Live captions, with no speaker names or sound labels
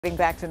Getting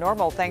back to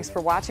normal. Thanks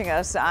for watching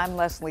us. I'm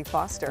Leslie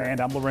Foster.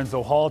 And I'm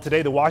Lorenzo Hall.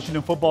 Today, the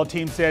Washington football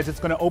team says it's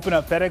going to open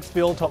up FedEx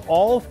Field to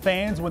all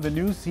fans when the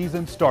new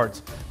season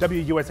starts.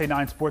 WUSA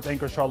 9 sports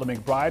anchor Charlotte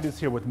McBride is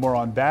here with more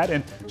on that.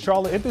 And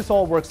Charlotte, if this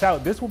all works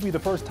out, this will be the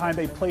first time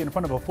they play in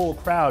front of a full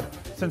crowd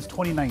since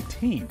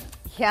 2019.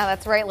 Yeah,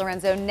 that's right,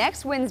 Lorenzo.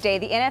 Next Wednesday,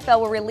 the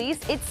NFL will release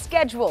its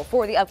schedule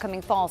for the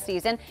upcoming fall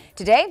season.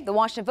 Today, the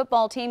Washington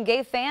football team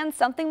gave fans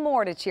something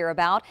more to cheer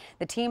about.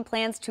 The team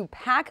plans to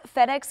pack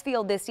FedEx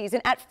Field this season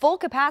at full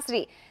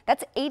capacity.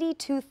 That's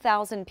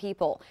 82,000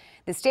 people.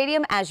 The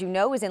stadium, as you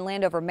know, is in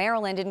Landover,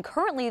 Maryland, and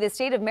currently the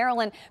state of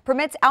Maryland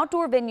permits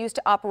outdoor venues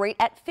to operate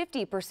at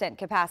 50%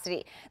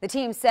 capacity. The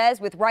team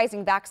says with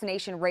rising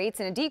vaccination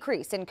rates and a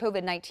decrease in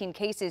COVID-19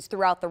 cases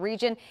throughout the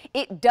region,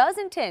 it does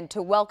intend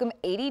to welcome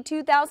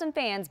 82,000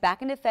 fans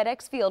back into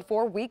FedEx Field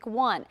for Week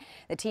 1.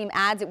 The team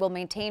adds it will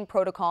maintain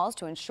protocols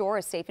to ensure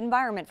a safe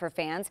environment for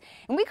fans.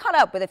 And we caught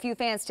up with a few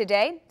fans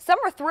today. Some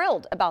are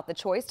thrilled about the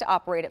choice to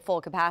operate at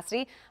full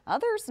capacity,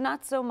 others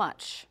not so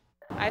much.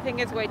 I think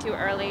it's way too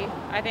early.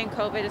 I think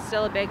COVID is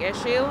still a big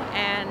issue,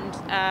 and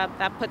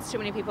that puts too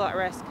many people at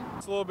risk.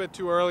 It's a little bit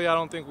too early. I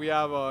don't think we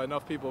have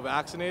enough people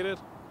vaccinated.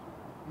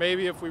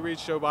 Maybe if we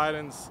reach Joe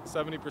Biden's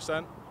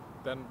 70%,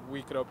 then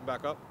we could open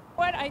back up.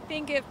 I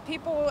think if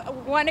people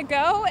want to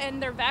go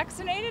and they're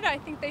vaccinated, I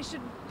think they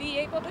should be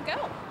able to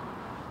go.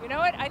 You know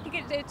what? I think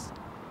it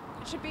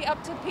should be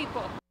up to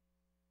people.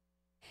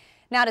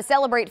 Now, to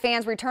celebrate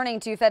fans returning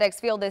to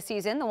FedEx Field this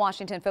season, the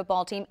Washington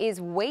football team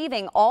is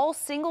waiving all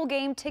single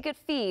game ticket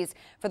fees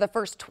for the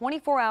first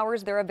 24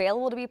 hours they're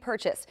available to be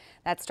purchased.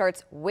 That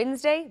starts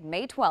Wednesday,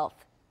 May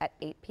 12th at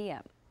 8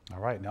 p.m. All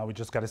right, now we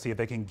just got to see if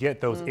they can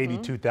get those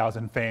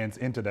 82,000 fans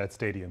into that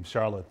stadium.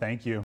 Charlotte, thank you.